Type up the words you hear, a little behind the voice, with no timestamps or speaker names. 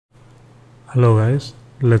Hello guys,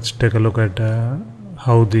 let's take a look at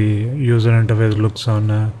how the user interface looks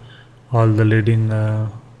on all the leading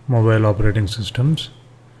mobile operating systems.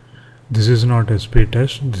 This is not a speed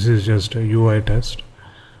test, this is just a UI test.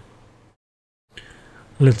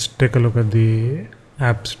 Let's take a look at the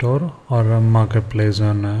App Store or a marketplace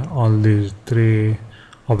on all these three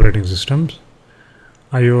operating systems.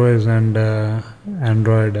 iOS and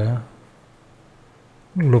Android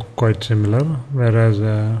look quite similar,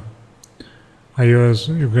 whereas iOS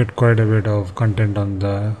you get quite a bit of content on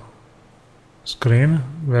the screen,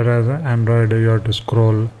 whereas Android you have to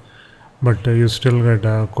scroll, but you still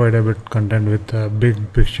get quite a bit content with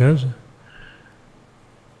big pictures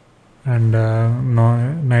and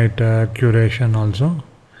night curation also.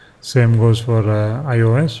 Same goes for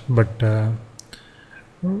iOS, but the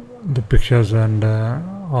pictures and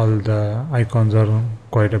all the icons are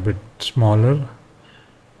quite a bit smaller,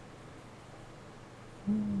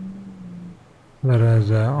 whereas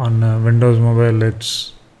on Windows Mobile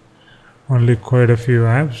it's only quite a few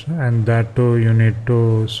apps, and that too you need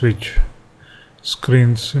to switch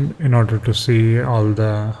screens in order to see all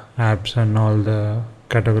the apps and all the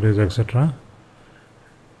categories, etc.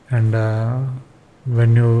 And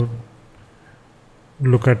when you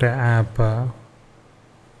look at an app,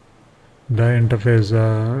 the interface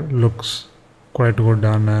looks quite good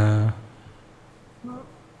on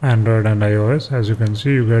Android and iOS. As you can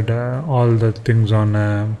see, you get all the things on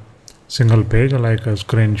a single page, like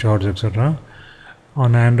screenshots, etc.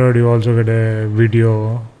 On Android you also get a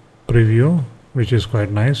video preview, which is quite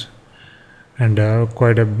nice, and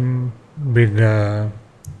quite a big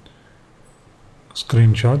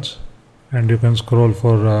screenshots, and you can scroll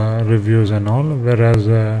for reviews and all, whereas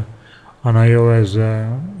on iOS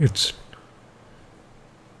it's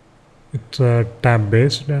tab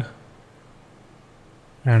based,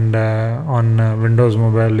 and on Windows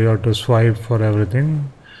Mobile you have to swipe for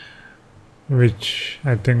everything, which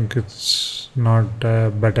I think it's not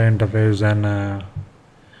a better interface than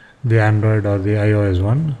the Android or the iOS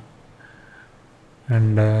one.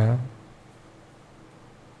 And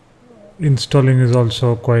installing is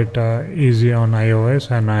also quite easy on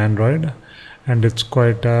iOS and Android, and it's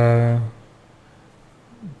quite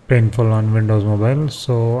painful on Windows Mobile,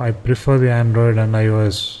 so I prefer the Android and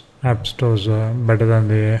iOS app stores better than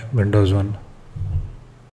the Windows one.